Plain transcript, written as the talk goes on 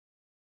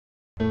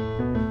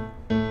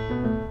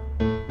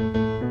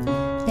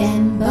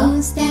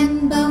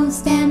bone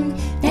stem,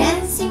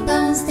 dancing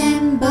bone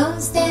stem, bone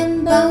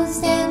stem, bone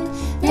stem,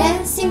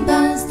 dancing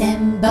bone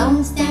stem,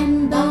 bone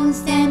stem, bone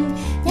stem,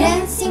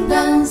 dancing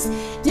bones,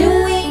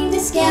 doing the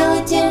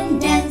skeleton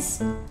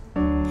dance.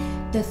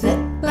 The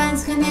foot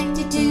bone's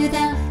connected to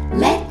the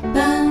leg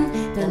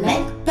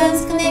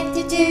bone's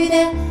connected to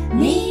the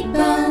knee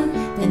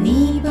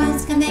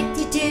bone's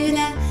connected to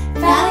the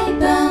thigh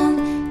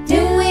bone,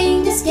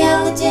 doing the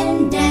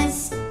skeleton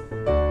dance.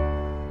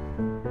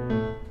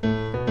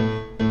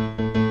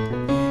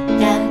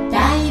 The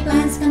thigh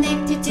bone's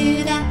connected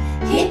to the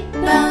hip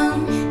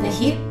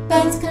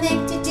bone's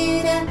connected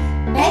to the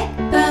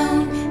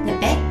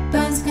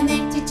backbone's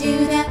connected to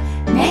the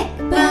neck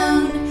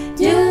bone,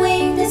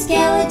 doing the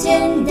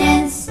skeleton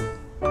dance.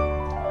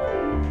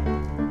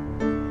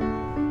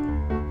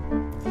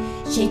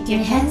 Shake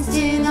your hands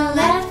to the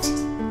left,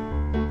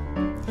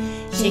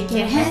 shake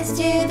your hands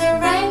to the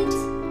right,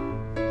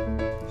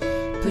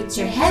 put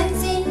your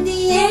hands in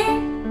the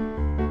air,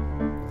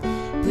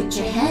 put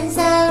your hands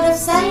out of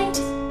sight.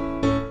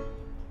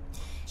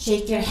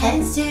 Shake your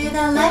hands to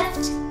the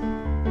left,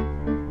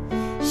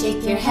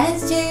 shake your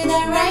hands to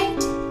the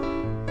right,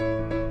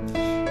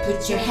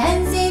 put your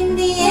hands in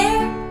the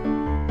air.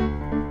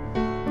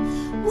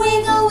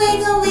 Wiggle,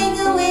 wiggle,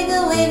 wiggle,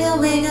 wiggle, wiggle,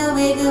 wiggle,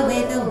 wiggle,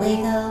 wiggle,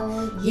 wiggle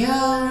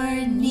your